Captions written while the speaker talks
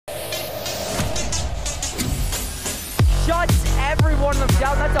every one of them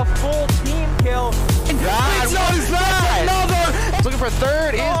down. That's a full team kill. Another. Looking for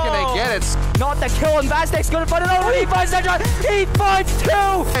third. He's gonna get it. Not the kill, and Vastek's gonna find another. He finds that shot. He finds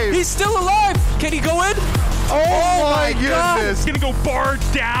two. He's still alive. Can he go in? Oh my goodness. He's gonna go bar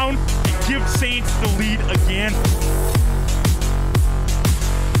down and give Saints the lead again.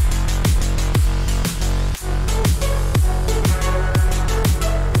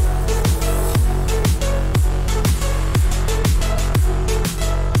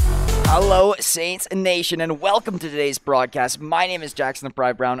 Hello, Saints Nation, and welcome to today's broadcast. My name is Jackson the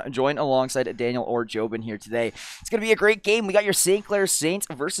Pride Brown, joined alongside Daniel or Jobin here today. It's going to be a great game. We got your St. Clair Saints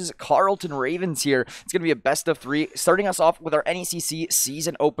versus Carleton Ravens here. It's going to be a best of three, starting us off with our NECC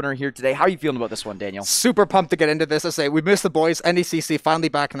season opener here today. How are you feeling about this one, Daniel? Super pumped to get into this. I say we missed the boys. NECC finally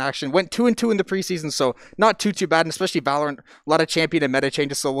back in action. Went 2-2 in the preseason, so not too bad, and especially Valorant. A lot of champion and meta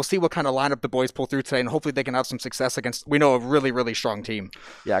changes, so we'll see what kind of lineup the boys pull through today, and hopefully they can have some success against, we know, a really strong team.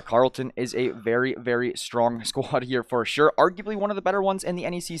 Yeah, Carleton is a very strong squad here for sure. Arguably one of the better ones in the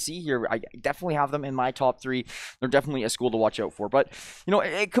NECC here. I definitely have them in my top three. They're definitely a school to watch out for. But, you know,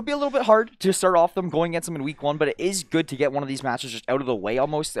 it could be a little bit hard to start off them going against them in week one, but it is good to get one of these matches just out of the way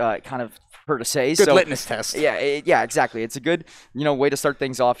almost, kind of per to say. Good litmus test. Yeah, exactly. It's a good, way to start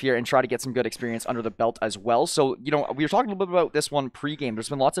things off here and try to get some good experience under the belt as well. So, we were talking a little bit about this one pregame. There's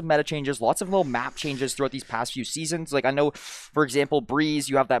been lots of meta changes, lots of little map changes throughout these past few seasons. Like, I know, for example, Breeze,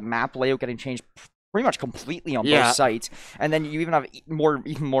 you have that map layout getting changed pretty much completely on both sites, and then you even have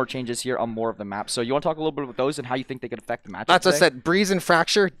even more changes here on more of the maps. So you want to talk a little bit about those and how you think they could affect the matchup? That's what I said. Breeze and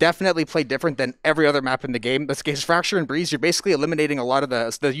Fracture definitely play different than every other map in the game. This case, Fracture and Breeze, you're basically eliminating a lot of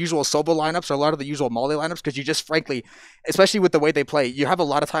the usual solo lineups or a lot of the usual molly lineups because you just frankly, especially with the way they play, you have a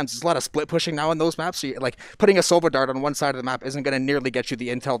lot of times there's a lot of split pushing now in those maps. So like putting a solo dart on one side of the map isn't going to nearly get you the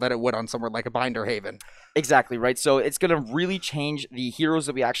intel that it would on somewhere like a Binder Haven. Exactly, right? So it's going to really change the heroes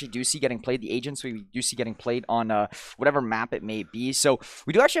that we actually do see getting played, the agents we do see getting played on whatever map it may be. So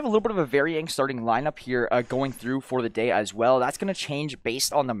we do actually have a little bit of a varying starting lineup here going through for the day as well. That's going to change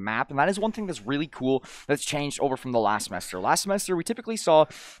based on the map, and that is one thing that's really cool that's changed over from the last semester. Last semester, we typically saw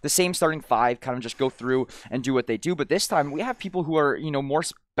the same starting five kind of just go through and do what they do, but this time we have people who are, more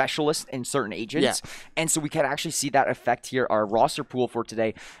specialists in certain agents, and so we can actually see that affect here our roster pool for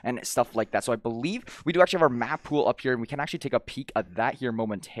today and stuff like that. So I believe we do actually have our map pool up here, and we can actually take a peek at that here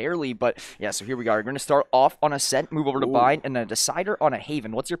momentarily. But yeah, so here we are. We're going to start off on Ascent, move over to Bind, and a Decider on a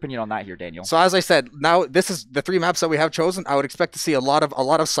Haven. What's your opinion on that here, Daniel? So as I said, now this is the three maps that we have chosen. I would expect to see a lot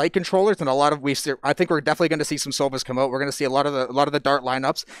of site controllers and a lot of I think we're definitely going to see some Sovas come out. We're going to see a lot of the dart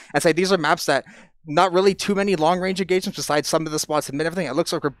lineups. And say these are maps that not really too many long-range engagements besides some of the spots and everything. It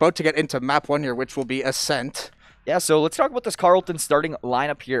looks like we're about to get into map one here, which will be Ascent. Yeah, so let's talk about this Carleton starting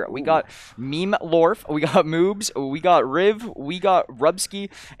lineup here. We got Meme Lorf, we got Moobs, we got Riv, we got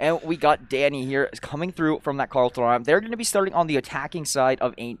Rubsky, and we got Danny here coming through from that Carleton lineup. They're going to be starting on the attacking side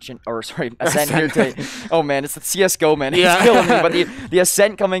of Ascent here today. Oh man, it's the CSGO, man. It's killing me. But the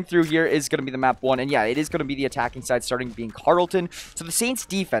Ascent coming through here is going to be the map one, and yeah, it is going to be the attacking side starting being Carleton. So the Saints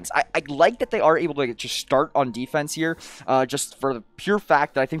defense, I like that they are able to just start on defense here, just for the pure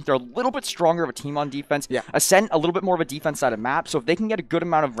fact that I think they're a little bit stronger of a team on defense. Yeah. Ascent, a little bit more of a defense side of map, so if they can get a good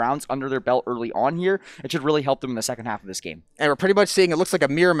amount of rounds under their belt early on here, it should really help them in the second half of this game. And we're pretty much seeing, it looks like a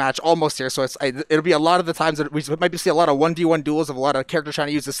mirror match almost here, so it'll be a lot of the times that we might see a lot of 1v1 duels of a lot of characters trying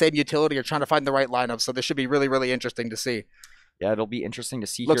to use the same utility or trying to find the right lineup, so this should be really interesting to see. Yeah, it'll be interesting to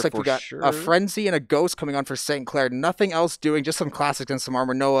see. Looks like we got a Frenzy and a Ghost coming on for St. Clair. Nothing else doing, just some classics and some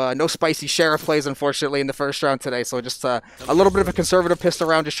armor. No spicy Sheriff plays, unfortunately, in the first round today. So just a little bit of a conservative pistol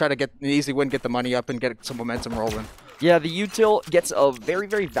round, just try to get an easy win, get the money up, and get some momentum rolling. Yeah, the util gets a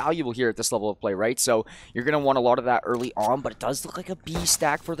very valuable here at this level of play, right? So you're going to want a lot of that early on, but it does look like a B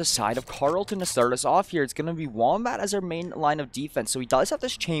stack for the side of Carleton to start us off here. It's going to be Wombat as our main line of defense. So he does have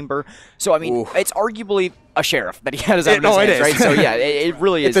this chamber. So, I mean, it's arguably a Sheriff that he has out of his hands, right? So, yeah, it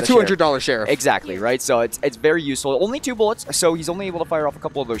really is. It's a $200 Sheriff. Exactly, right? So it's very useful. Only 2 bullets, so he's only able to fire off a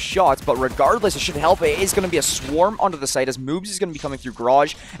couple of those shots, but regardless, it should help. It is going to be a swarm onto the site as Moobs is going to be coming through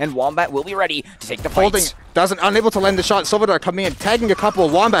Garage, and Wombat will be ready to take the fights. Unable to land the shot. Silverdar coming in, tagging a couple.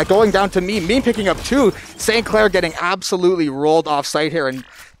 Wombat going down to Meme. Meme picking up 2. St. Clair getting absolutely rolled off site here, and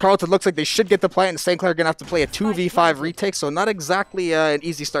Carleton looks like they should get the plant, and St. Clair going to have to play a 2v5 retake, so not exactly an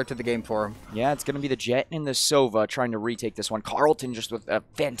easy start to the game for him. Yeah, it's going to be the Jet and the Sova trying to retake this one. Carleton just with a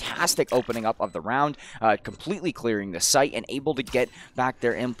fantastic opening up of the round, completely clearing the site and able to get back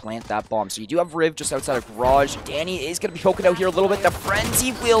there and plant that bomb. So you do have Riv just outside of Garage. Danny is going to be poking out here a little bit. The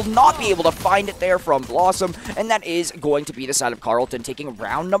Frenzy will not be able to find it there from Blossom, and that is going to be the side of Carleton taking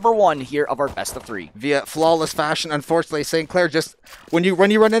round number 1 here of our best of 3. Via flawless fashion, unfortunately, St. Clair just, when you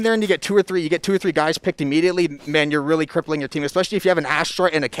run in there and you get 2 or 3 guys picked immediately, man, you're really crippling your team, especially if you have an Astra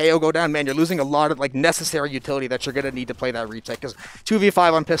and a KO go down, man, you're losing a lot of like necessary utility that you're going to need to play that retake, because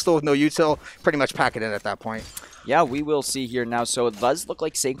 2v5 on pistol with no util, pretty much pack it in at that point. Yeah, we will see here now. So it does look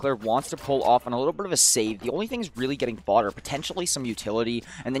like St. Clair wants to pull off on a little bit of a save. The only thing is really getting bought or potentially some utility.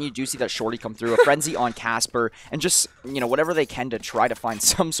 And then you do see that Shorty come through, a Frenzy on Casper, and just, you know, whatever they can to try to find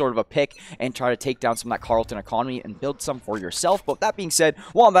some sort of a pick and try to take down some of that Carleton economy and build some for yourself. But that being said,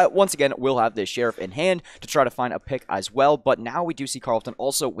 Wombat, once again, will have this Sheriff in hand to try to find a pick as well. But now we do see Carleton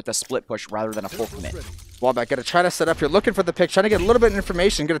also with a split push rather than a full commit. Wombat going to try to set up here, looking for the pick, trying to get a little bit of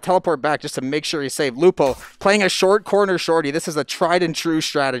information, going to teleport back just to make sure he's safe. Lupo playing a short corner Shorty. This is a tried and true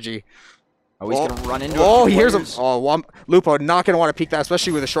strategy. Oh, he's going to run into he hears him. Oh, Lupo not going to want to peek that,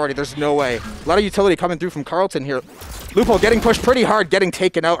 especially with a Shorty. There's no way. A lot of utility coming through from Carleton here. Lupo getting pushed pretty hard, getting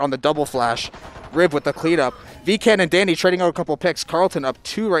taken out on the double flash. Riv with the cleanup. VCan and Danny trading out a couple picks. Carleton up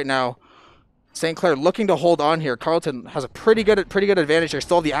 2 right now. St. Clair looking to hold on here. Carleton has a pretty good advantage here.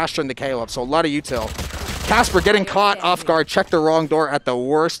 Still have the Astra and the KO up, so a lot of util. Casper getting caught off guard, checked the wrong door at the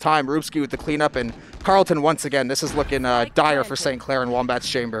worst time. Rubsky with the cleanup, and Carleton once again. This is looking dire for St. Clair and Wombat's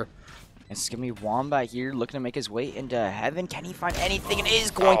chamber. It's going to be Wombat here looking to make his way into heaven. Can he find anything? It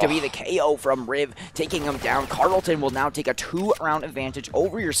is going to be the KO from Riv, taking him down. Carleton will now take a 2-round advantage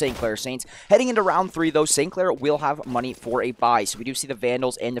over your St. Clair Saints. Heading into round 3, though, St. Clair will have money for a buy. So we do see the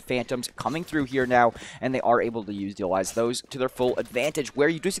Vandals and the Phantoms coming through here now, and they are able to utilize those to their full advantage. Where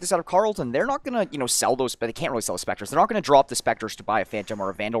you do see this out of Carleton, they're not going to, sell those, but they can't really sell the Spectres. They're not going to drop the Spectres to buy a Phantom or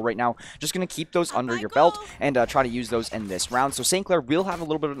a Vandal right now. Just going to keep those under your belt and try to use those in this round. So St. Clair will have a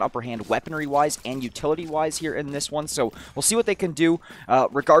little bit of an upper hand weaponry-wise and utility-wise here in this one, so we'll see what they can do.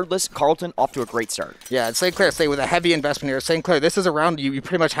 Regardless, Carleton off to a great start. Yeah, and St. Clair stay with a heavy investment here. St. Clair, this is a round you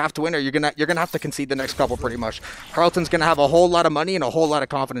pretty much have to win, or you're gonna have to concede the next couple pretty much. Carleton's gonna have a whole lot of money and a whole lot of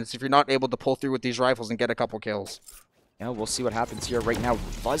confidence if you're not able to pull through with these rifles and get a couple kills. Yeah, we'll see what happens here right now.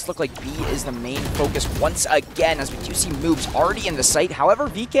 Does look like B is the main focus once again, as we do see moves already in the site. However,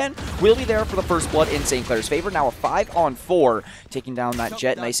 VCan will be there for the first blood in St. Clair's favor. Now a 5-on-4, taking down that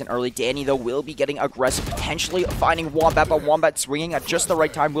Jet nice and early. Danny, though, will be getting aggressive, potentially finding Wombat, but Wombat swinging at just the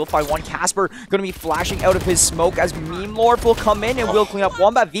right time. Will find one. Casper going to be flashing out of his smoke as Meme Lord will come in and will clean up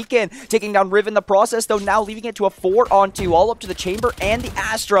Wombat. VCan taking down Riv in the process, though, now leaving it to a 4-on-2, all up to the Chamber and the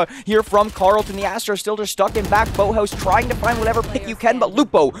Astra here from Carleton. The Astra still just stuck in back. Boathouse trying to find whatever pick you can, but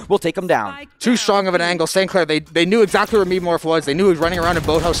Lupo will take him down. Too strong of an angle. St. Clair, they knew exactly where Meadmorph was. They knew he was running around in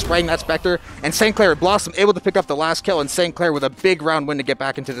Boathouse spraying that Spectre, and St. Clair, Blossom able to pick up the last kill, and St. Clair with a big round win to get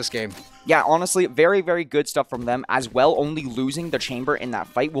back into this game. Yeah, honestly, very, very good stuff from them as well. Only losing the Chamber in that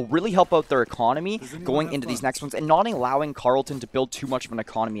fight will really help out their economy going into these next ones and not allowing Carleton to build too much of an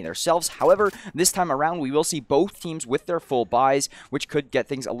economy themselves. However, this time around, we will see both teams with their full buys, which could get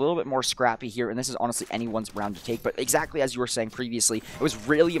things a little bit more scrappy here, and this is honestly anyone's round to take. But exactly as you were saying previously, it was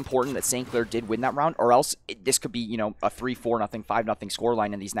really important that St. Clair did win that round, or else this could be, a 3-4-0, 5-0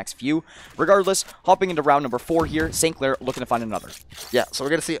 scoreline in these next few. Regardless, hopping into round number 4 here, St. Clair looking to find another. Yeah, so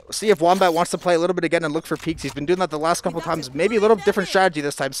we're going to see if Wombat wants to play a little bit again and look for peaks. He's been doing that the last couple times. Maybe a little different strategy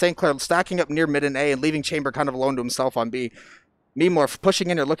this time. St. Clair stacking up near mid and A and leaving Chamber kind of alone to himself on B. Meadmorph pushing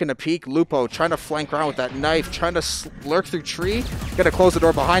in or looking to peek. Lupo trying to flank around with that knife, trying to lurk through tree. Gonna close the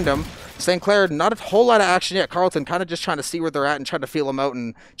door behind him. St. Clair, not a whole lot of action yet. Carleton kind of just trying to see where they're at and trying to feel them out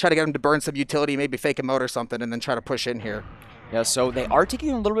and try to get them to burn some utility, maybe fake him out or something, and then try to push in here. Yeah, so they are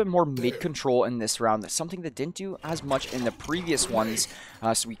taking a little bit more mid-control in this round. That's something that didn't do as much in the previous ones.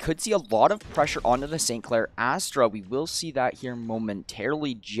 So we could see a lot of pressure onto the St. Clair Astra. We will see that here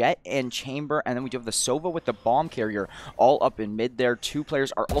momentarily. Jet and Chamber, and then we do have the Sova with the bomb carrier all up in mid there. 2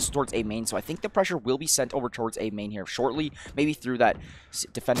 players are also towards A main, so I think the pressure will be sent over towards A main here shortly. Maybe through that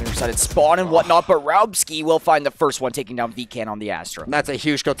defender-sided spawn and whatnot, but Raubski will find the first one, taking down VCan on the Astra. That's a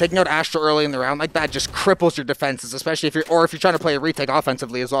huge kill. Taking out Astra early in the round like that just cripples your defenses, especially if you're trying to play a retake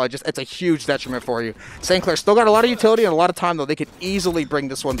offensively as well, it's a huge detriment for you. St. Clair still got a lot of utility and a lot of time, though. They could easily bring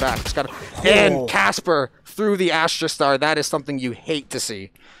this one back. Just gotta, and Casper through the Astra Star. That is something you hate to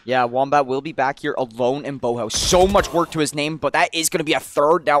see. Yeah, Wombat will be back here alone in Boho. So much work to his name, but that is going to be a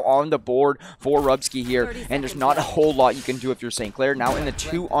third now on the board for Rubsky here. And there's not a whole lot you can do if you're St. Clair. Now in the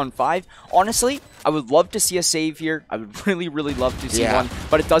 2-on-5, honestly, I would love to see a save here. I would really, really love to see one,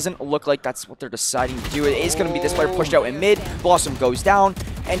 but it doesn't look like that's what they're deciding to do. It is going to be this player pushed out in mid. Blossom goes down,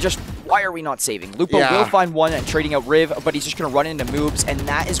 and just why are we not saving? Lupo will find one and trading out Riv, but he's just going to run into moves, and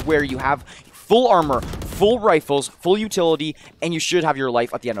that is where you have full armor, full rifles, full utility, and you should have your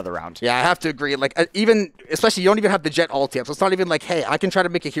life at the end of the round. Yeah, I have to agree. Like, even, especially, you don't even have the Jet ulti up, so it's not even like, hey, I can try to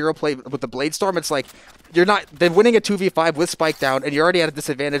make a hero play with the Blade Storm. It's like, you're not, then winning a 2v5 with Spike down, and you're already at a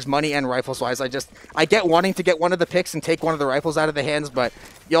disadvantage money and rifles-wise. I get wanting to get one of the picks and take one of the rifles out of the hands, but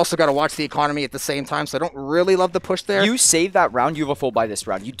you also got to watch the economy at the same time, so I don't really love the push there. You save that round, you have a full buy this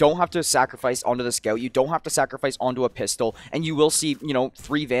round. You don't have to sacrifice onto the Scout. You don't have to sacrifice onto a pistol, and you will see,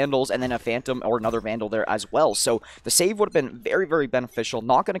 3 Vandals and then a Phantom or another Vandal there as well. So the save would have been very, very beneficial.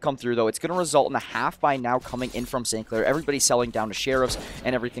 Not going to come through, though. It's going to result in a half buy now coming in from St. Clair. Everybody's selling down to Sheriffs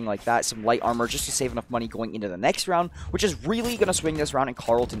and everything like that. Some light armor just to save enough money going into the next round, which is really going to swing this round in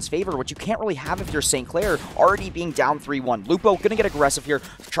Carleton's favor, which you can't really have if you're St. Clair already being down 3-1. Lupo going to get aggressive here,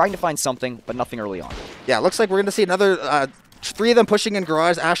 trying to find something, but nothing early on. Yeah, looks like we're going to see another 3 of them pushing in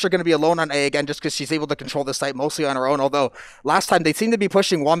garage. Astra going to be alone on A again just because she's able to control the site mostly on her own, although last time they seem to be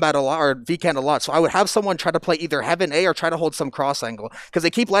pushing Wombat a lot, or Vcan a lot, so I would have someone try to play either Heaven A or try to hold some cross angle, because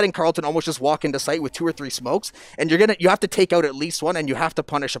they keep letting Carleton almost just walk into site with 2 or 3 smokes, and you have to take out at least one, and you have to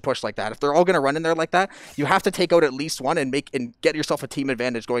punish a push like that. If they're all going to run in there like that, you have to take out at least one and get yourself a team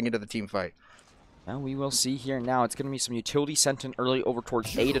advantage going into the team fight. Now we will see here now. It's going to be some utility sent in early over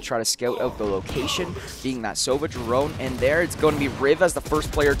towards A to try to scout out the location, being that Sova drone in there. It's going to be Riv as the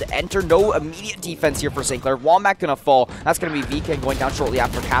first player to enter. No immediate defense here for St. Clair. Wombat going to fall. That's going to be VK going down shortly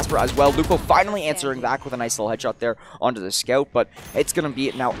after Casper as well. Lupo finally answering back with a nice little headshot there onto the scout, but it's going to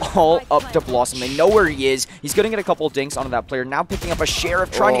be now all up to Blossom. They know where he is. He's going to get a couple of dinks onto that player. Now picking up a Sheriff,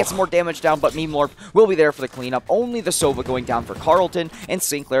 trying to get some more damage down, but Memelorp will be there for the cleanup. Only the Sova going down for Carleton, and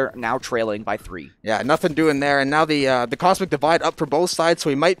St. Clair now trailing by 3. Yeah, nothing doing there, and now the Cosmic Divide up for both sides, so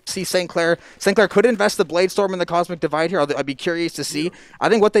we might see St. Clair. St. Clair could invest the Blade Storm in the Cosmic Divide here. I'd be curious to see. I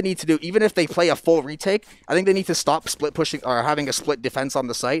think what they need to do, even if they play a full retake, I think they need to stop split pushing or having a split defense on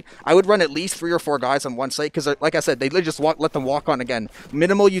the site. I would run at least 3 or 4 guys on one site, because like I said, they just let them walk on again.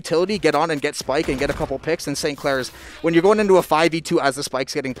 Minimal utility, get on and get Spike and get a couple picks, and St. Clair's, when you're going into a 5v2 as the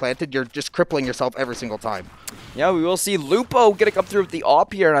Spike's getting planted, you're just crippling yourself every single time. Yeah, we will see Lupo getting up through with the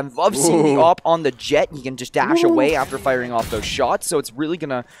AWP here, and I love seeing the AWP on the Jet. He can just dash away after firing off those shots, so it's really going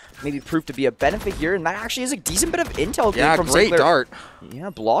to maybe prove to be a benefit here, and that actually is a decent bit of intel from great St. Clair. dart. Yeah,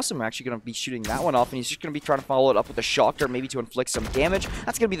 Blossom actually going to be shooting that one off, and he's just going to be trying to follow it up with a shock dart, maybe to inflict some damage.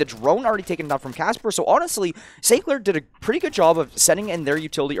 That's going to be the drone already taken down from Casper, so honestly, St. Clair did a pretty good job of sending in their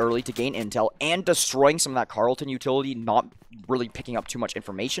utility early to gain intel and destroying some of that Carleton utility, not really picking up too much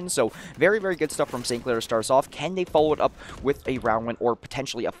information. So very, very good stuff from St. Clair to start us off. Can they follow it up with a round win or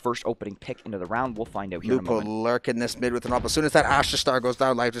potentially a first opening pick into the round? We'll find out here Lupo in a moment. lurking this mid with an up. As soon as that Astra Star goes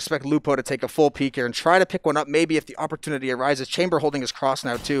down, I expect Lupo to take a full peek here and try to pick one up, maybe if the opportunity arises. Chamber holding his cross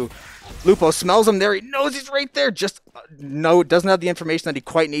now too. Lupo smells him there. He knows he's right there. Just no, doesn't have the information that he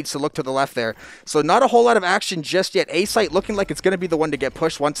quite needs to look to the left there. So not a whole lot of action just yet. A site looking like it's going to be the one to get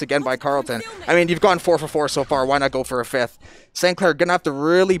pushed once again by Carleton. I mean, you've gone 4 for 4 so far. Why not go for a 5th? St. Clair going to have to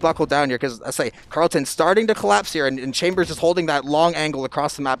really buckle down here, because I say Carleton's starting to collapse here, and Chambers is holding that long angle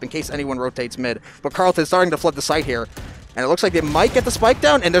across the map in case anyone rotates mid. But Carleton's starting to flood the site here. And it looks like they might get the spike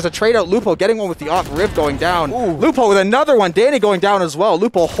down, and there's a trade out. Lupo getting one with the off, Riv going down. Ooh. Lupo with another one, Danny going down as well.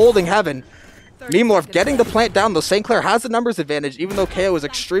 Lupo holding heaven. Memelorp getting the plant down, though. St. Clair has the numbers advantage, even though KO is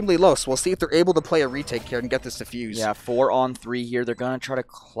extremely low. So we'll see if they're able to play a retake here and get this defused. Yeah, 4 on 3 here. They're going to try to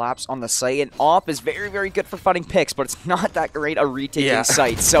collapse on the site. And AWP is very, very good for fighting picks, but it's not that great a retaking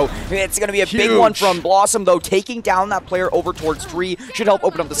site. So it's going to be a big one from Blossom, though. Taking down that player over towards 3 should help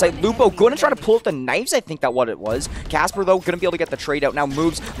open up the site. Lupo going to try to pull up the knives, I think that's what it was. Casper, though, going to be able to get the trade out. Now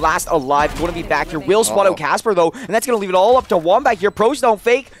moves last alive. Going to be back here. Will spot out Casper, though, and that's going to leave it all up to Wombat here. Pros don't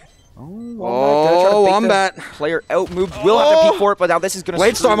fake. Wombat. Player out. Moobs will have to peek for it, but now this is going to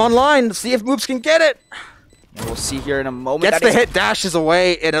Blade Storm online. See if Moobs can get it. And we'll see here in a moment. Gets the hit, dashes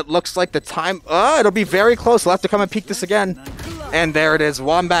away, and it looks like the time... it'll be very close. We'll have to come and peek this again. And there it is.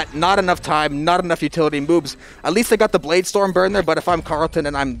 Wombat, not enough time, not enough utility. Moobs, at least they got the Blade Storm burn there, but if I'm Carleton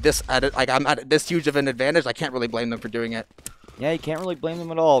and I'm at this huge of an advantage, I can't really blame them for doing it. Yeah, you can't really blame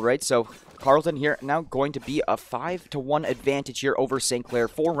them at all, right? So Carleton here now going to be a 5-1 advantage here over St. Clair.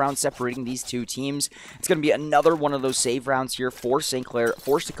 4 rounds separating these two teams. It's going to be another one of those save rounds here for St. Clair,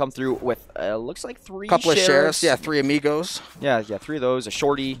 forced to come through with looks like 3 couple sheriffs. of sheriffs, yeah, 3 amigos. Yeah, 3 of those. A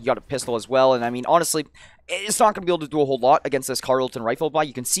shorty, you got a pistol as well, and I mean honestly, it's not going to be able to do a whole lot against this Carleton rifle buy.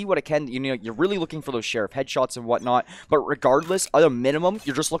 You can see what it can. You know, you're really looking for those sheriff headshots and whatnot. But regardless, at a minimum,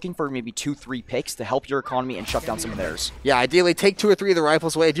 you're just looking for maybe 2-3 picks to help your economy and shut down some of theirs. Yeah, ideally take 2 or 3 of the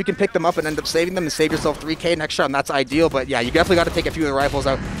rifles away. If you can pick them up and end up saving them and save yourself 3K next round, that's ideal. But yeah, you definitely got to take a few of the rifles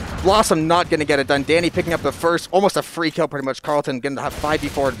out. Blossom not going to get it done. Danny picking up the first, almost a free kill pretty much. Carleton going to have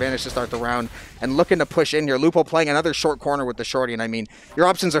 5v4 advantage to start the round and looking to push in here. Lupo playing another short corner with the shorty. And I mean, your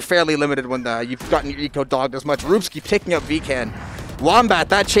options are fairly limited when you've gotten your eco dogged as much. Rupski picking up VCAN. Wombat,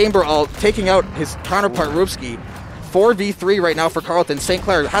 that chamber all taking out his counterpart Rupski. 4v3 right now for Carleton. St.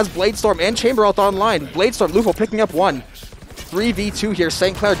 Clair has Bladestorm and Chamber Alt online. Bladestorm, Lupo picking up 1. 3v2 here.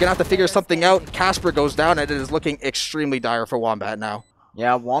 St. Clair gonna have to figure something out. Casper goes down and it is looking extremely dire for Wombat now.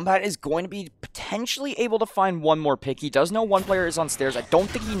 Yeah, Wombat is going to be potentially able to find one more pick. He does know one player is on stairs. I don't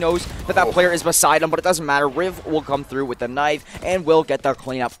think he knows that player is beside him, but it doesn't matter. Riv will come through with the knife and will get the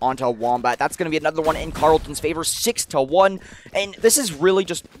cleanup onto Wombat. That's going to be another one in Carleton's favor, 6-1. And this is really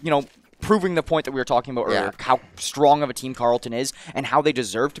just, you know, proving the point that we were talking about earlier, how strong of a team Carleton is and how they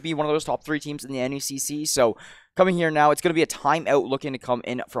deserve to be one of those top 3 teams in the NECC. So coming here now, it's going to be a timeout looking to come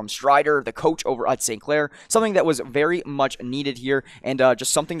in from Strider, the coach over at St. Clair. Something that was very much needed here and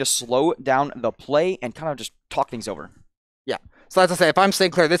just something to slow down the play and kind of just talk things over. Yeah. So as I say, if I'm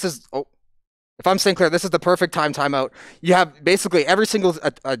St. Clair, this is... If I'm St. Clair, this is the perfect timeout. You have basically every single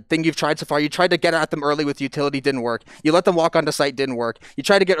thing you've tried so far. You tried to get at them early with utility, didn't work. You let them walk onto site, didn't work. You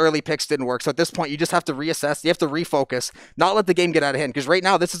tried to get early picks, didn't work. So at this point, you just have to reassess. You have to refocus, not let the game get out of hand. Because right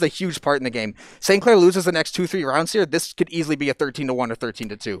now, this is a huge part in the game. St. Clair loses the next 2-3 rounds here. This could easily be a 13-1 or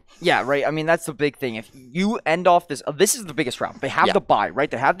 13-2. Yeah, right. I mean, that's the big thing. If you end off this, this is the biggest round. They have the buy,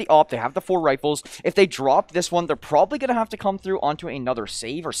 right? They have the op. They have the 4 rifles. If they drop this one, they're probably going to have to come through onto another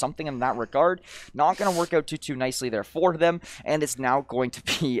save or something in that regard. Not going to work out too nicely there for them, and it's now going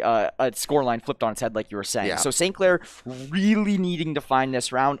to be a scoreline flipped on its head like you were saying. Yeah. So St. Clair really needing to find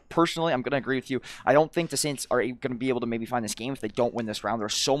this round. Personally, I'm going to agree with you. I don't think the Saints are going to be able to maybe find this game if they don't win this round.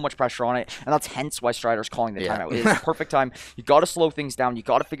 There's so much pressure on it, and that's hence why Strider's calling the timeout. It is the perfect time. You got to slow things down. You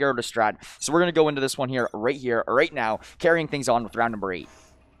got to figure out a strat. So we're going to go into this one here, right now, carrying things on with round number 8.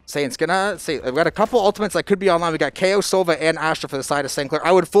 Saints gonna say we've got a couple ultimates that could be online. We got KO, Sova, and Astra for the side of St. Clair.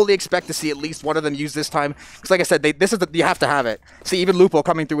 I would fully expect to see at least one of them use this time because, like I said, you have to have it. See, even Lupo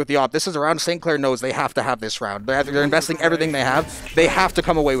coming through with the op. This is a round St. Clair knows they have to have this round. They're investing everything they have. They have to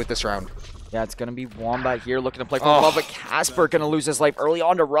come away with this round. Yeah, it's going to be Wombat here looking to play for love, but Casper going to lose his life early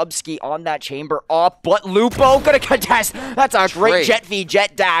on to Rubski on that chamber up, but Lupo going to contest. That's a great Jet V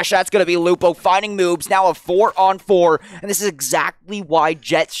Jet dash. That's going to be Lupo finding moves, now a 4-on-4, and this is exactly why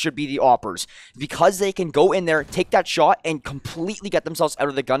Jets should be the oppers, because they can go in there, take that shot, and completely get themselves out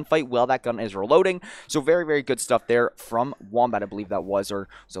of the gunfight while that gun is reloading. So very, very good stuff there from Wombat, I believe that was, or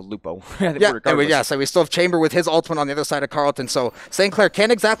was it Lupo? So we still have Chamber with his ultimate on the other side of Carleton, so St. Clair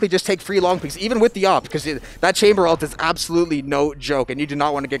can't exactly just take free long picks, even with the op, because that Chamber ult is absolutely no joke, and you do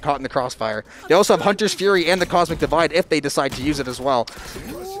not want to get caught in the crossfire. They also have Hunter's Fury and the Cosmic Divide if they decide to use it as well.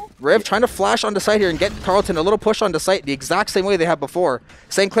 Riv trying to flash onto site here and get Carleton a little push onto site the exact same way they have before.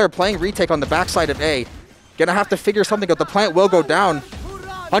 St. Clair playing retake on the backside of A. Gonna have to figure something out. The plant will go down.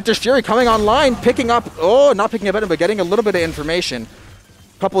 Hunter's Fury coming online, picking up, not picking up anything, but getting a little bit of information.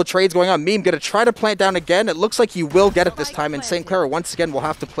 Couple of trades going on. Meme going to try to plant down again. It looks like he will get it this time, and St. Clair once again will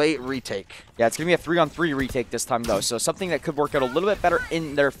have to play retake. Yeah, it's going to be a 3-on-3 retake this time, though, so something that could work out a little bit better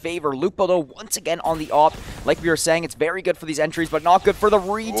in their favor. Lupo, though, once again on the op. Like we were saying, it's very good for these entries, but not good for the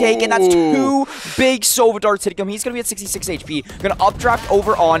retake, and that's 2 big Sova darts hitting him. He's going to be at 66 HP. Going to updraft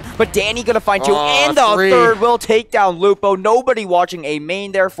over on, but Danny going to find 2, and the 3rd will take down Lupo. Nobody watching a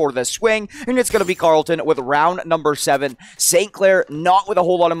main there for the swing, and it's going to be Carleton with round number 7. St. Clair not with a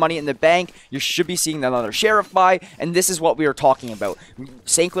whole lot of money in the bank. You should be seeing another Sheriff buy, and this is what we are talking about.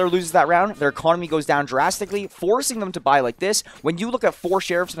 St. Clair loses that round, their economy goes down drastically, forcing them to buy like this. When you look at 4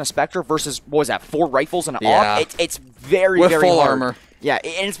 Sheriffs and a Spectre versus, what was that, 4 Rifles and an AUG, it's very, very full hard. Armor. Yeah,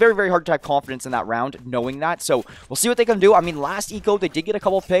 and it's very, very hard to have confidence in that round, knowing that. So we'll see what they can do. I mean, last eco, they did get a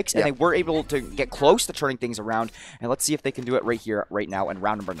couple picks, and they were able to get close to turning things around. And let's see if they can do it right here, right now, in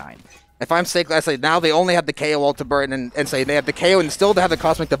round number 9. If I'm St. Clair, I say now they only have the KO ult to burn and say they have the KO and still they have the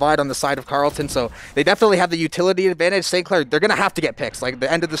Cosmic Divide on the side of Carleton, so they definitely have the utility advantage. St. Clair, they're going to have to get picks. Like,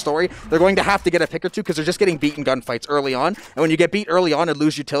 the end of the story, they're going to have to get a pick or 2 because they're just getting beaten gunfights early on. And when you get beat early on and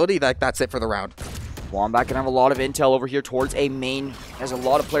lose utility, that's it for the round. Wombat can have a lot of intel over here towards a main. There's a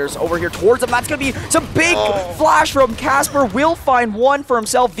lot of players over here towards him. That's going to be some big flash from Casper. Will find one for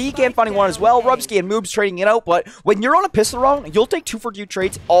himself. VCan finding one as well. Rubsky and Moobs trading it out. But when you're on a pistol round, you'll take 2-for-2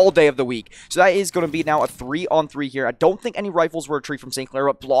 trades all day of the week. So that is going to be now a 3-on-3 here. I don't think any rifles were a tree from St. Clair,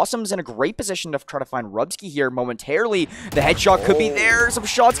 but Blossom's in a great position to try to find Rubsky here momentarily. The headshot could be there. Some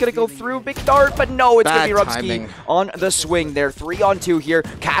shots going to go through. Big dart, but no, it's going to be Rubsky on the swing there. 3-on-2 here.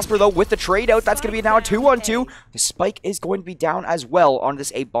 Casper, though, with the trade out. That's going to be now a 2-on-2. The spike is going to be down as well on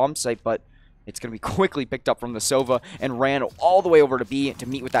this A bomb site, but it's going to be quickly picked up from the Sova and ran all the way over to B to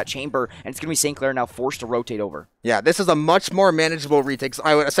meet with that chamber, and it's going to be St. Clair now forced to rotate over. Yeah, this is a much more manageable retake.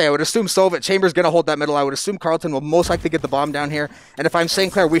 I would assume Sova, Chamber's going to hold that middle. I would assume Carleton will most likely get the bomb down here. And if I'm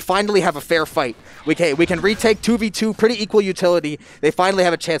St. Clair, we finally have a fair fight. We can retake 2v2, pretty equal utility. They finally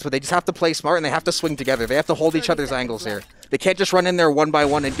have a chance, but they just have to play smart and they have to swing together. They have to hold each other's angles here. They can't just run in there one by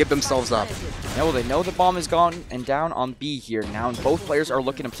one and give themselves up. Yeah, well, they know the bomb is gone and down on B here now, and both players are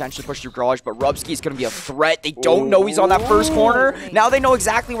looking to potentially push through garage, but Rubsky is going to be a threat. They don't know he's on that first corner. Now they know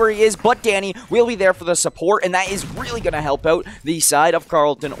exactly where he is, but Danny will be there for the support, and that is really going to help out the side of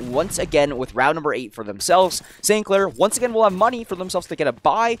Carleton once again with round number 8 for themselves. St. Clair, once again, will have money for themselves to get a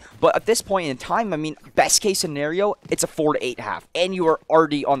bye, but at this point in time, I mean, best case scenario, it's a 4-8 half, and you are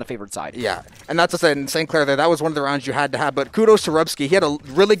already on the favored side. Yeah, and that's what I said in St. Clair there. That was one of the rounds you had to have, but kudos to Rubsky. He had a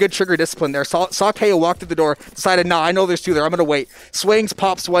really good trigger discipline there. Saw KO walk through the door, decided, nah, I know there's two there. I'm going to wait. Swings,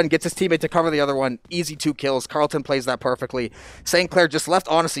 pops one, gets his teammate to cover the other one. Easy 2 kills. Carleton plays that perfectly. St. Clair just left,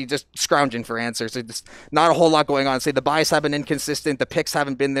 honestly, just scrounging for answers. There's just not a whole lot going on. Say the buys have been inconsistent. The picks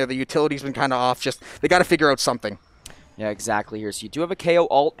haven't been there. The utility's been kind of off. Just they got to figure out something. Yeah, exactly here. So you do have a KO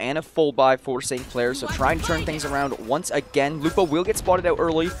ult and a full buy for St. Clair, so trying to turn things around once again. Lupo will get spotted out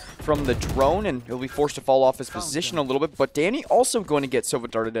early from the drone, and he'll be forced to fall off his position a little bit, but Danny also going to get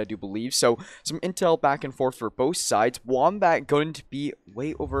Sova darted, I do believe. So some intel back and forth for both sides. Wombat going to be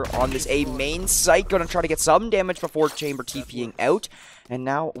way over on this A main site, going to try to get some damage before Chamber TPing out. And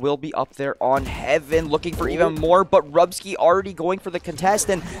now we'll be up there on Heaven looking for even more, but Rubsky already going for the contest,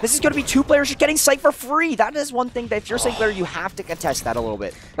 and this is going to be 2 players just getting sight for free. That is one thing that if you're St. Clair, you have to contest that a little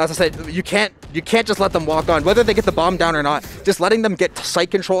bit. As I said, you can't just let them walk on, whether they get the bomb down or not. Just letting them get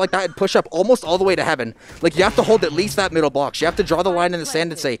sight control like that and push up almost all the way to Heaven. Like, you have to hold at least that middle box. You have to draw the line in the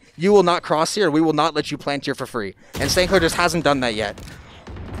sand and say, you will not cross here, we will not let you plant here for free. And St. Clair just hasn't done that yet.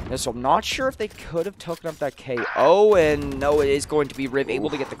 Yeah, so I'm not sure if they could have taken up that KO, and no, it is going to be Riv able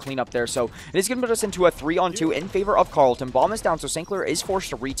to get the clean up there. So it is going to put us into a 3-on-2 in favor of Carleton. Bomb is down, so St. Clair is forced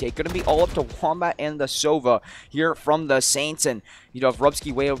to retake. Going to be all up to Wombat and the Sova here from the Saints, and you have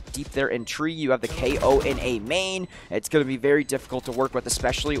Rubsky way out deep there in tree. You have the KO in A main. It's going to be very difficult to work with,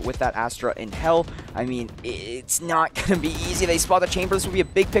 especially with that Astra in Hell. I mean, it's not going to be easy. They spot the chamber. This will be a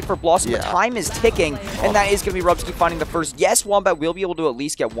big pick for Blossom. Yeah. The time is ticking, and that is going to be Rubsky finding the first. Yes, Wombat will be able to at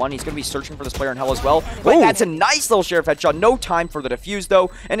least get one. He's going to be searching for this player in Hell as well. But that's a nice little sheriff headshot. No time for the defuse,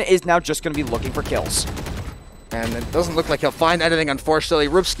 though, and it is now just going to be looking for kills. And it doesn't look like he'll find anything, unfortunately.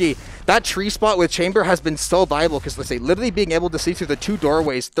 Rubsky, that tree spot with Chamber has been so valuable because, let's say, literally being able to see through the 2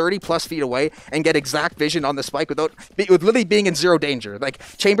 doorways 30+ feet away and get exact vision on the spike with literally being in 0 danger. Like,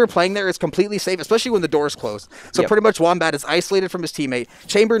 Chamber playing there is completely safe, especially when the door's closed. So pretty much Wombat is isolated from his teammate.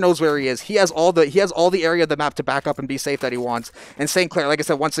 Chamber knows where he is. He has all the area of the map to back up and be safe that he wants. And St. Clair, like I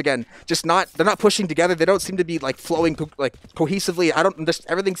said, once again, they're not pushing together. They don't seem to be like flowing cohesively.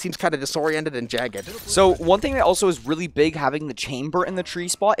 Everything seems kind of disoriented and jagged. So one thing that also is really big having the chamber in the tree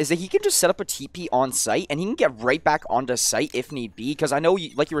spot is that he can just set up a TP on site and he can get right back onto site if need be, because I know,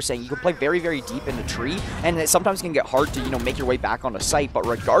 like you were saying, you can play very, very deep in the tree, and it sometimes can get hard to, make your way back onto site, but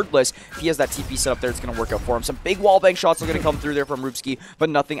regardless, if he has that TP set up there, it's going to work out for him. Some big wallbang shots are going to come through there from Rubsky, but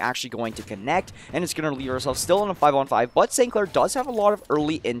nothing actually going to connect, and it's going to leave ourselves still in a 5-on-5, but St. Clair does have a lot of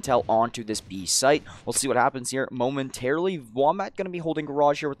early intel onto this B site. We'll see what happens here momentarily. Wombat going to be holding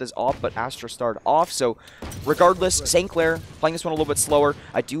garage here with his op, but Astra started off, so regardless, St. Clair playing this one a little bit slower.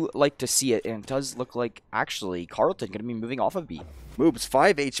 I do like to see it, and it does look like actually Carleton going to be moving off of B. Moobs,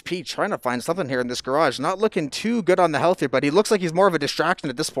 5 HP, trying to find something here in this garage. Not looking too good on the health here, but he looks like he's more of a distraction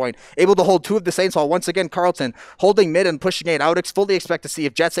at this point. Able to hold 2 of the Saints while once again Carleton holding mid and pushing 8 out. Fully expect to see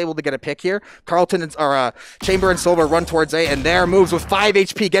if Jet's able to get a pick here. Carleton or Chamber and Silver run towards A, and there Moves with 5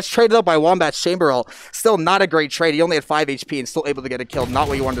 HP. Gets traded up by Wombat's Chamber ult. Still not a great trade. He only had 5 HP and still able to get a kill. Not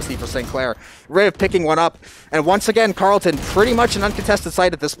what you wanted to see for St. Clair. Riv picking one up. And once again, Carleton pretty much an uncontested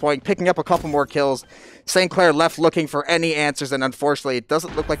site at this point, picking up a couple more kills. St. Clair left looking for any answers, and unfortunately, unfortunately, it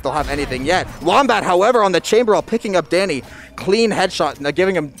doesn't look like they'll have anything yet. Wombat, however, on the chamber while picking up Danny. Clean headshot, now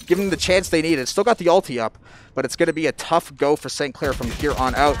giving him the chance they needed. Still got the ulti up, but it's going to be a tough go for St. Clair from here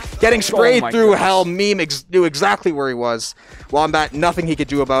on out. Getting sprayed through hell. Meme knew exactly where he was. Wombat, nothing he could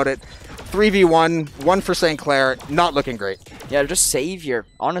do about it. 3v1, one for St. Clair, not looking great. Yeah, just save here,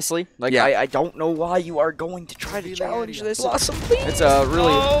 honestly. Like, yeah. I don't know why you are going to try to challenge this. Blossom, please. It's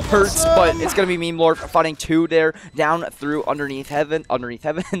really hurts, but it's going to be Meme Lord fighting 2 there, down through underneath heaven,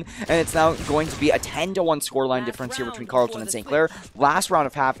 and it's now going to be a 10-1 scoreline difference here between Carleton and St. Clair. Last round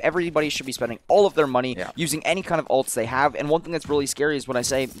of half, everybody should be spending all of their money using any kind of ults they have, and one thing that's really scary is when I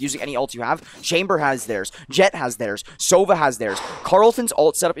say using any ults you have, Chamber has theirs, Jet has theirs, Sova has theirs. Carleton's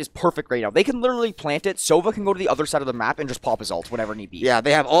ult setup is perfect right now. They can literally plant it. Sova can go to the other side of the map and just pop his ult whenever need be. Yeah,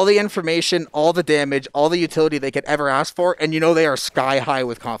 they have all the information, all the damage, all the utility they could ever ask for, and you know they are sky high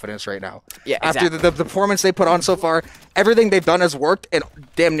with confidence right now. Yeah, exactly. After the performance they put on so far, everything they've done has worked, and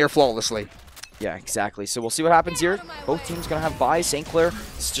damn near flawlessly. Yeah, exactly. So we'll see what happens here. Both teams going to have buys. St. Clair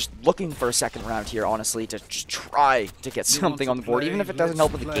is just looking for a second round here, honestly, to just try to get something on the board, even if it doesn't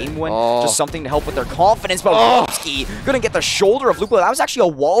help with the game win. Just something to help with their confidence. But Lupski going to get the shoulder of Lupo. That was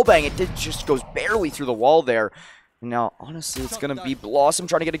actually a wall bang. It did just goes barely through the wall there. Now, honestly, it's going to be Blossom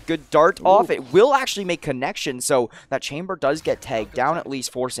trying to get a good dart off. It will actually make connection, so that chamber does get tagged down, at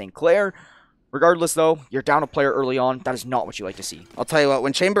least for St. Clair. Regardless, though, you're down a player early on. That is not what you like to see. I'll tell you what,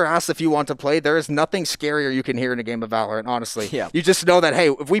 when Chamber asks if you want to play, there is nothing scarier you can hear in a game of Valorant, honestly. Yeah. You just know that, hey,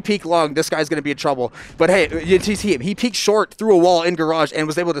 if we peek long, this guy's going to be in trouble. But hey, you see him. He peeked short through a wall in Garage and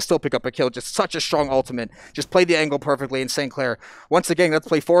was able to still pick up a kill. Just such a strong ultimate. Just played the angle perfectly in St. Clair. Once again, let's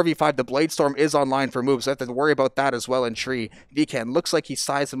play 4v5. The Bladestorm is online for moves, so I have to worry about that as well in Tree. Vcan looks like he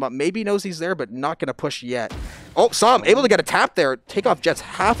sized him up. Maybe knows he's there, but not going to push yet. Oh, saw him. Able to get a tap there. Take off Jet's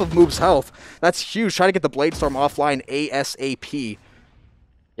half of Move's health. That's huge. Try to get the Bladestorm offline ASAP.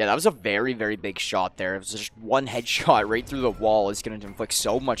 Yeah, that was a very, very big shot there. It was just one headshot right through the wall. Is going to inflict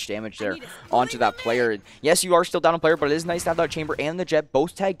so much damage there onto that player. And yes, you are still down a player, but it is nice to have that Chamber and the Jet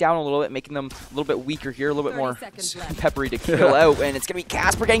both tagged down a little bit, making them a little bit weaker here, a little bit more peppery to kill out. And it's going to be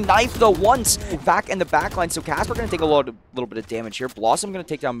Casper getting knifed, though, once back in the backline. So Casper going to take a little bit of damage here. Blossom going to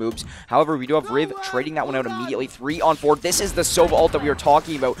take down moves. However, we do have Riv trading that one out immediately. 3-on-4. This is the Sova ult that we were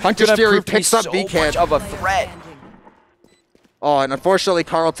talking about. Hunter's Fury picks up so much of a threat. Oh, and unfortunately,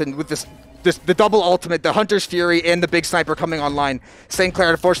 Carleton with the double ultimate, the Hunter's Fury and the big sniper coming online. St.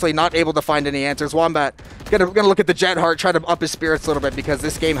 Clair, unfortunately, not able to find any answers. Wombat gonna look at the Jet Heart, try to up his spirits a little bit because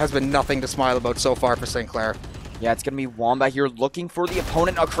this game has been nothing to smile about so far for St. Clair. Yeah, it's going to be Wombat here looking for the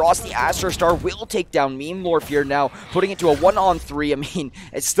opponent across the Astro Star. Will take down Meme Lord here now, putting it to a 1-on-3. I mean,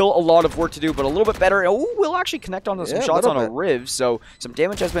 it's still a lot of work to do, but a little bit better. Oh, will actually connect onto some shots on a Riv, so some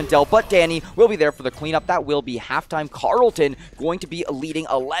damage has been dealt. But Danny will be there for the cleanup. That will be halftime. Carleton going to be leading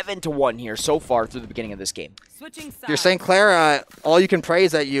 11-1 here so far through the beginning of this game. If you're St. Clair, all you can pray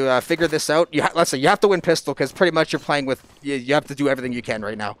is that you figure this out. Let's say you have to win pistol because pretty much you're playing with, you have to do everything you can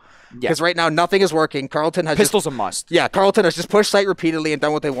right now. Because right now, nothing is working. Carleton has Pistol's a must. Yeah, Carleton has just pushed site repeatedly and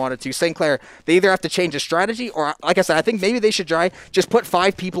done what they wanted to. St. Clair, they either have to change a strategy or, like I said, I think maybe they should try just put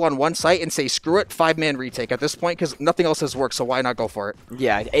 5 people on one site and say, screw it, 5-man retake at this point because nothing else has worked, so why not go for it?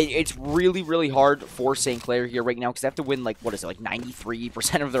 Yeah, it's really, really hard for St. Clair here right now because they have to win, like, what is it, like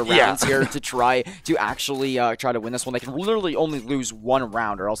 93% of their rounds here to try to actually try to win this one. They can literally only lose 1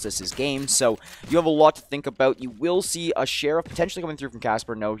 round or else this is game, so you have a lot to think about. You will see a Sheriff potentially coming through from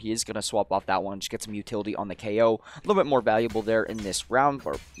Casper. No, he is going to swap off that one, just get some utility on the KO. A little bit more valuable there in this round,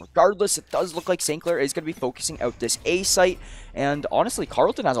 but regardless, it does look like St. Clair is going to be focusing out this A site, and honestly,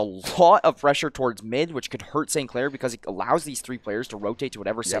 Carleton has a lot of pressure towards mid, which could hurt St. Clair because it allows these 3 players to rotate to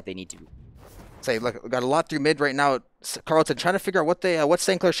whatever site they need to. Say, look, we got a lot through mid right now. Carleton trying to figure out what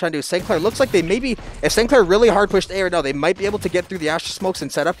St. Clair's trying to do. St. Clair looks like they maybe, if St. Clair really hard pushed A right now, they might be able to get through the Astro Smokes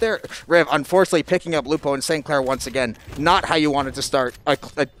and set up there. Riv, unfortunately, picking up Lupo and St. Clair once again. Not how you wanted to start like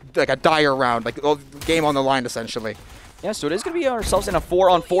a dire round, like game on the line essentially. Yeah, so it is going to be ourselves in a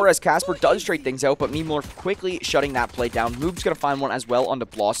 4-on-4 as Casper does trade things out, but Meme Lord quickly shutting that play down. Moob's going to find one as well onto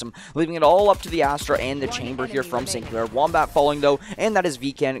Blossom, leaving it all up to the Astra and the Chamber here from St. Clair. Wombat falling, though, and that is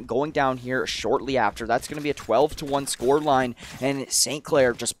Vcan going down here shortly after. That's going to be a 12-1 score line, and St.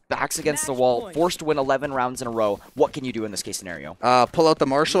 Clair just backs against the wall, forced to win 11 rounds in a row. What can you do in this case scenario? Pull out the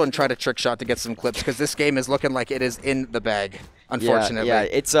Marshall and try to trick shot to get some clips, because this game is looking like it is in the bag. Unfortunately. Yeah,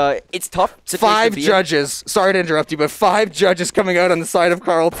 it's tough. 5 judges. Sorry to interrupt you, but 5 judges coming out on the side of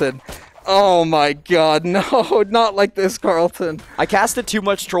Carleton. Oh my god, no, not like this, Carleton. I casted too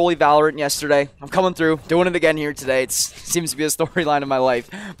much Trolley Valorant yesterday. I'm coming through, doing it again here today. It seems to be a storyline of my life.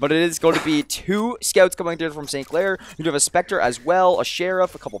 But it is going to be 2 scouts coming through from St. Clair. You do have a Spectre as well, a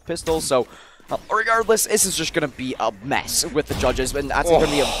Sheriff, a couple pistols. So regardless, this is just going to be a mess with the judges. And that's going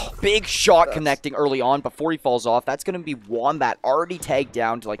to be a big shot connecting early on before he falls off. That's going to be Wombat already tagged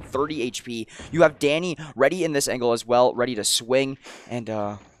down to like 30 HP. You have Danny ready in this angle as well, ready to swing. And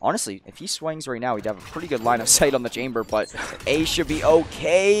honestly, if he swings right now, he'd have a pretty good line of sight on the chamber. But A should be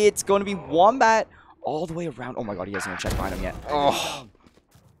okay. It's going to be Wombat all the way around. Oh my god, he hasn't even checked behind him yet. Oh,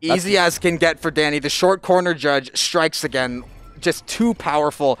 easy as can get for Danny. The short corner judge strikes again. Just too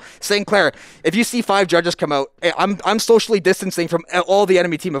powerful. St. Clair, if you see 5 judges come out, I'm socially distancing from all the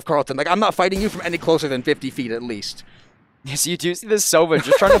enemy team of Carleton. Like, I'm not fighting you from any closer than 50 feet at least. Yes, you do see this Sova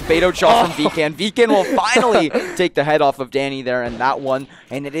just trying to bait out shot from VCan. VCan will finally take the head off of Danny there in that one.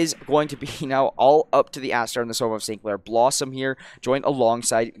 And it is going to be now all up to the Astar and the Sova of St. Clair. Blossom here joined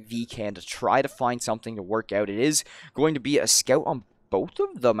alongside VCan to try to find something to work out. It is going to be a scout on both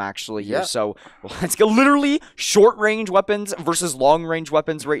of them actually here. So let's go. Literally short range weapons versus long range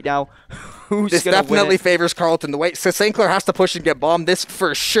weapons right now. Who's this definitely favors Carleton. The way so St. Clair has to push and get bombed. This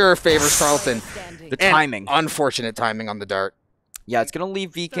for sure favors Carleton. The timing. Unfortunate timing on the dart. Yeah, it's going to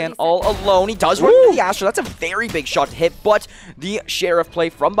leave VCan all alone. He does run into the Astra. That's a very big shot to hit, but the Sheriff play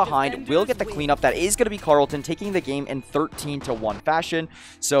from behind will get the cleanup. That is going to be Carleton taking the game in 13-1 fashion.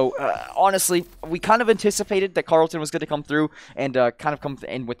 So, honestly, we kind of anticipated that Carleton was going to come through and kind of come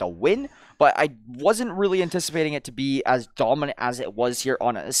in with a win, but I wasn't really anticipating it to be as dominant as it was here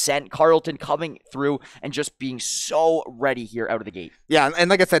on Ascent. Carleton coming through and just being so ready here out of the gate. Yeah, and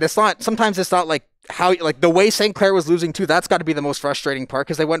like I said, sometimes it's not like how, like the way St. Clair was losing too, that's got to be the most frustrating part,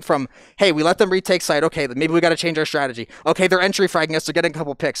 because they went from, hey, we let them retake site, okay, maybe we got to change our strategy. Okay, they're entry fragging us, they're getting a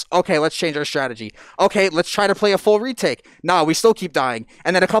couple picks. Okay, let's change our strategy. Okay, let's try to play a full retake. Nah, we still keep dying.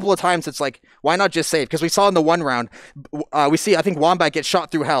 And then a couple of times it's like, why not just save? Because we saw in the one round, we see, I think Wombat gets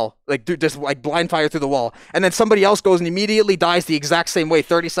shot through hell, like just like blind fire through the wall. And then somebody else goes and immediately dies the exact same way.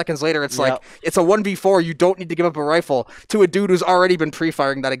 30 seconds later, it's like, it's a 1v4, you don't need to give up a rifle to a dude who's already been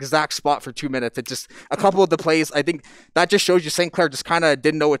pre-firing that exact spot for 2 minutes. It just, a couple of the plays, I think that just shows you St. Clair just kind of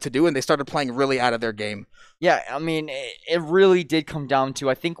didn't know what to do, and they started playing really out of their game. Yeah, I mean, it really did come down to,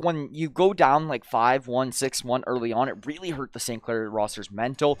 I think when you go down like 5-1, 6-1 early on, it really hurt the St. Clair roster's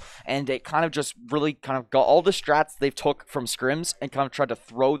mental, and it kind of just really kind of got all the strats they've took from scrims and kind of tried to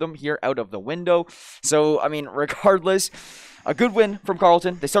throw them here out of the window. So, I mean, regardless, a good win from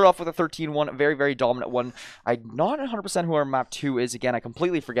Carleton. They started off with a 13-1, a very, very dominant one. I'm not 100% who our map 2 is. Again, I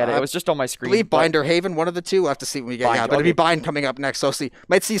completely forget it. It was just on my screen. I believe Bind or Haven, one of the two. We'll have to see when we get. Yeah, but it'll be Bind coming up next. So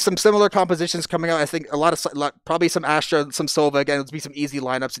might see some similar compositions coming out. I think probably some Astra, some Sova. Again, it'll be some easy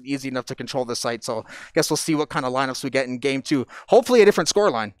lineups and easy enough to control the site. So I guess we'll see what kind of lineups we get in game 2. Hopefully a different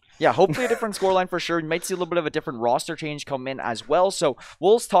scoreline. Yeah, hopefully a different scoreline for sure. You might see a little bit of a different roster change come in as well. So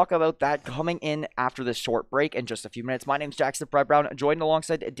we'll talk about that coming in after this short break in just a few minutes. My name's Jackson Brown, joined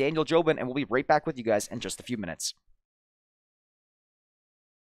alongside Daniel Jobin, and we'll be right back with you guys in just a few minutes.